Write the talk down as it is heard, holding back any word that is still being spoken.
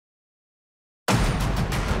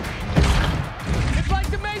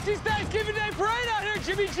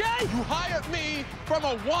You hired me from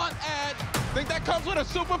a want ad. Think that comes with a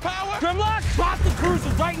superpower? Grimlock, drop the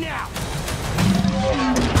cruisers right now!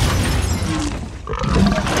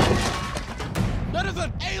 That is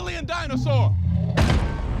an alien dinosaur!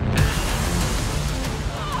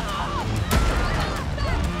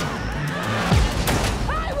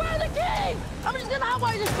 Hey, we're the king! I'm just gonna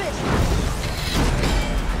hotwire this bitch!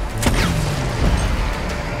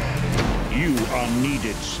 You are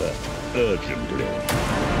needed, sir, urgently.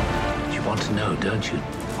 You want to know, don't you,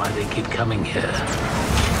 why they keep coming here?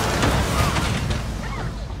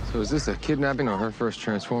 So is this a kidnapping or her first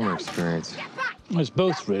Transformer experience? It's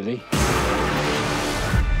both, really.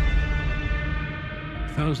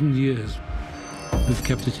 1,000 years, we've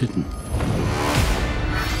kept it hidden.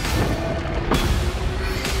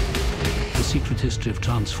 The secret history of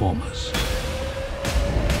Transformers.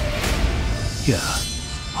 Here,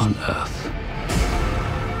 on Earth.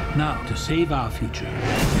 Now, to save our future,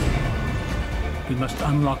 we must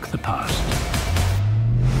unlock the past.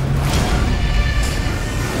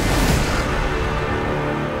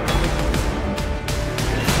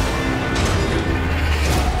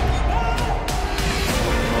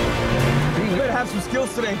 You better have some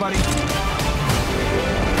skills today, buddy.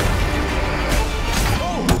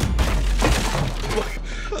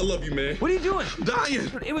 I love you, man. What are you doing? I'm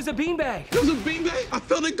dying. It was a beanbag. It was a beanbag. I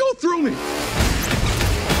felt it go through me.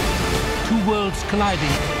 Two worlds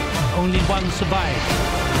colliding, only one survived.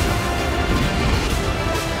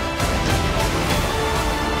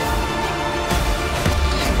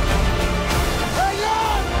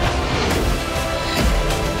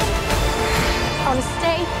 I want to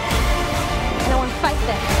stay, and I want to fight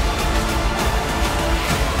this.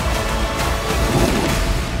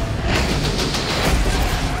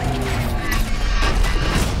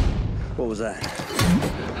 What was that?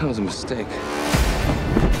 That was a mistake.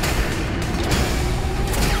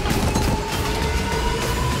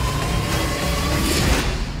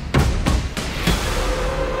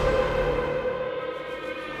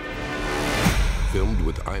 Filmed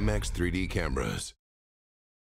with IMAX 3D cameras.